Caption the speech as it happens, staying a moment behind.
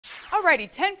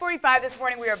Alrighty, 10:45 this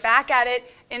morning. We are back at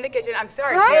it in the kitchen. I'm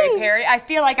sorry, Carrie Perry. I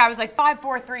feel like I was like 5,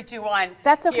 4, 3, 2, 1.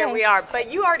 That's okay. Here we are.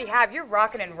 But you already have, you're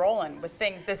rocking and rolling with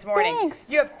things this morning.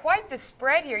 Thanks. You have quite the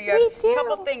spread here. You have a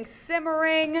couple things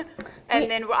simmering. And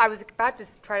then I was about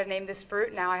to try to name this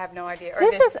fruit. Now I have no idea. Or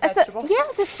this vegetable.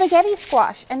 It's a spaghetti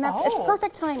squash. And that's it's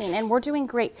perfect timing. And we're doing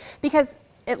great because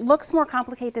it looks more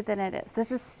complicated than it is.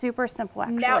 This is super simple,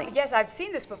 actually. Now, yes, I've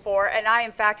seen this before, and I,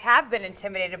 in fact, have been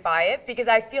intimidated by it because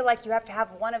I feel like you have to have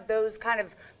one of those kind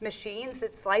of machines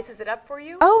that slices it up for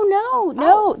you. Oh,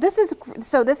 no. This is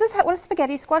what a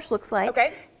spaghetti squash looks like.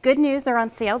 Okay. Good news, they're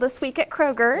on sale this week at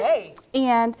Kroger. Yay.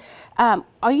 And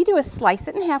all you do is slice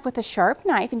it in half with a sharp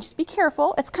knife, and just be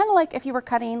careful. It's kind of like if you were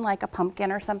cutting like a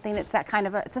pumpkin or something. It's that kind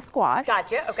of it's a squash.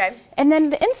 Gotcha, okay. And then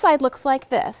the inside looks like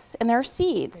this, and there are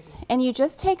seeds. And you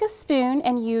just take a spoon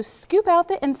and you scoop out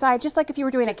the inside, just like if you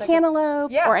were doing a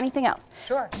cantaloupe or anything else.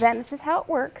 Sure. Then this is how it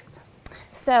works.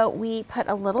 So we put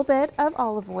a little bit of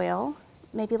olive oil,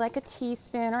 maybe like a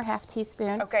teaspoon or half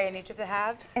teaspoon. Okay, in each of the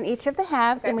halves? In each of the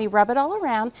halves, and we rub it all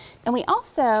around. And we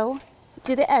also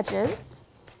do the edges.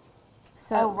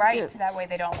 So that way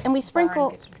they don't and we sprinkle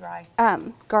burn, get too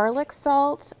dry. Garlic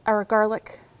salt or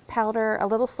garlic powder, a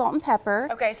little salt and pepper.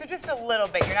 Okay, so just a little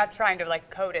bit. You're not trying to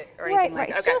like coat it or anything like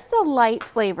that. Okay. Just a light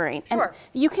flavoring. Sure. And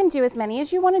you can do as many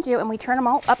as you want to do, and we turn them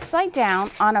all upside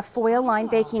down on a foil lined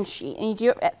baking sheet. And you do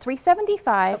it at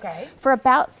 375 for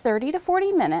about 30 to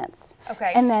 40 minutes.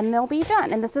 Okay. And then they'll be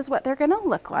done. And this is what they're going to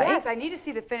look like. Yes, I need to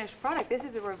see the finished product. This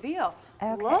is a reveal.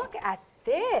 Okay. Look at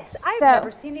this. I've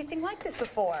never seen anything like this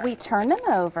before. We turn them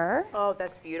over. Oh,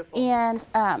 that's beautiful. And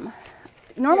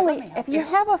normally, if you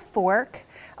have a fork,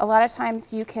 a lot of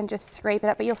times you can just scrape it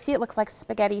up, but you'll see it looks like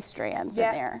spaghetti strands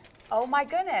in there. Oh my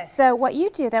goodness. So what you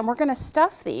do then, we're going to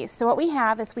stuff these. So what we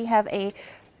have is we have a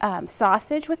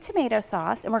sausage with tomato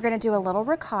sauce, and we're going to do a little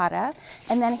ricotta.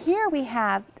 And then here we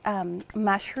have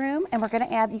mushroom, and we're going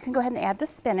to add, you can go ahead and add the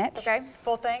spinach. Okay,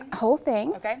 full thing? Whole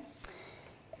thing. Okay.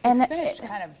 And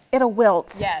it'll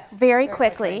wilt very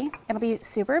quickly. It'll be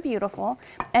super beautiful.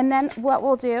 And then what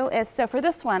we'll do is, so for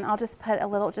this one, I'll just put a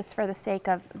little, just for the sake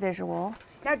of visual.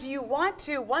 Now, do you want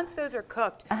to, once those are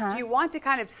cooked, do you want to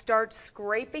kind of start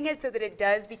scraping it so that it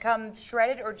does become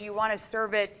shredded, or do you want to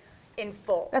serve it in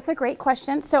full? That's a great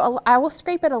question. So I will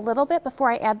scrape it a little bit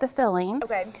before I add the filling.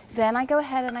 Okay. Then I go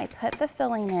ahead and I put the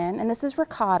filling in, and this is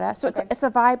ricotta. So it's a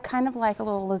vibe kind of like a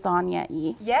little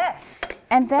lasagna-y. Yes.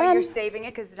 And then but you're saving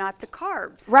it because not the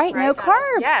carbs. Right, no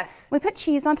carbs. Yes. We put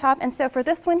cheese on top, and so for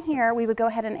this one here, we would go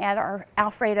ahead and add our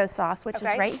Alfredo sauce, which is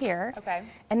right here. Okay.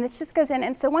 And this just goes in,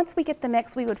 and so once we get the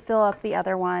mix, we would fill up the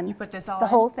other one. You put this all the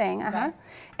whole thing,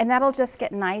 and that'll just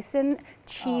get nice and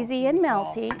cheesy and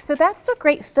melty. So that's a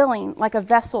great filling, like a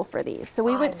vessel for these. So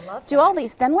we would do all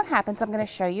these. Then what happens? I'm going to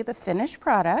show you the finished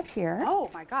product here. Oh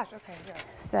my gosh! Okay. Here.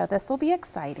 So this will be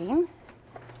exciting.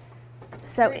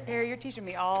 So Perry, you're teaching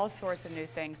me all sorts of new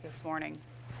things this morning.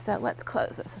 So let's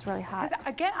close. This is really hot.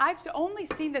 Again, I've only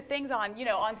seen the things on,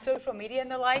 on social media and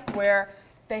the like, where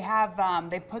they have,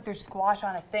 they put their squash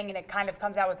on a thing and it kind of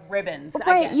comes out with ribbons.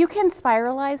 Right, you can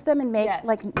spiralize them and make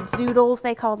like zoodles,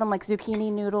 they call them, like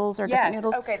zucchini noodles or different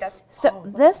noodles. Okay, so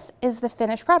this is the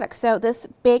finished product. So this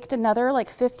baked another like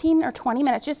 15 or 20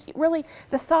 minutes. Just really,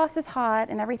 the sauce is hot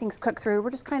and everything's cooked through. We're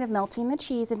just kind of melting the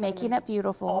cheese and making it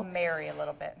beautiful. All merry a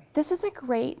little bit. This is a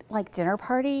great like dinner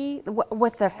party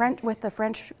with the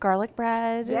French garlic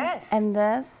bread. Yes. And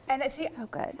this. And it's so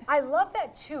good. I love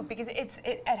that too because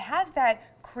it has that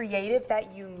creative,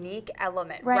 that unique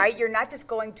element, right? You're not just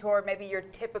going toward maybe your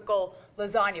typical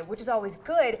lasagna, which is always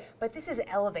good, but this is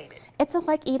elevated. It's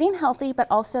like eating healthy, but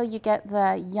also you get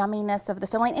the yumminess of the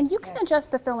filling, and you can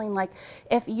adjust the filling. Like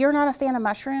if you're not a fan of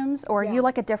mushrooms or you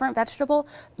like a different vegetable,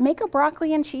 make a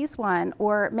broccoli and cheese one,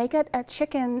 or make it a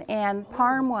chicken and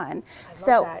parm one.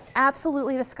 So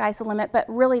absolutely the sky's the limit, but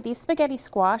really these spaghetti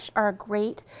squash are a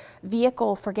great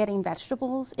vehicle for getting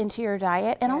vegetables into your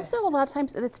diet, and also a lot of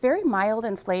times it's very mild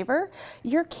in flavor.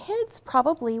 Your kids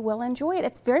probably will enjoy it.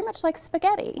 It's very much like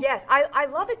spaghetti. Yes, I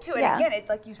love it too. And again, it's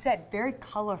like you said, very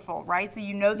colorful, right? So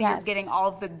you know that you're getting all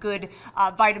of the good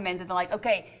vitamins, and they're like,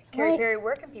 okay, Carrie Perry,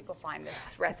 where can people find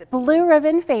this recipe? Blue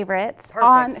Ribbon Favorites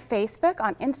on Facebook,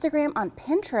 on Instagram, on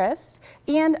Pinterest,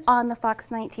 and on the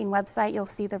Fox 19 website. You'll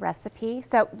see the recipe.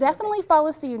 So definitely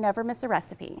follow so you never miss a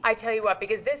recipe. I tell you what,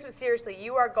 because this was seriously,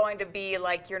 you are going to be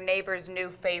like your neighbor's new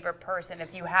favorite person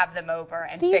if you have them over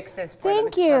and fix this for them.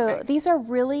 Thank you. These are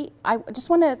really, I just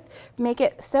want to make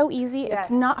it so easy. It's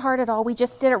not hard at all. We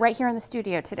just did it right here in the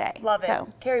studio today. Love it.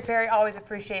 Carrie Perry, always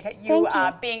appreciate you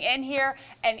being in here.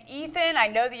 And Ethan, I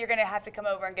know that you're going to have to come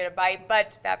over and get a bite,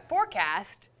 but that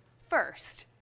forecast first.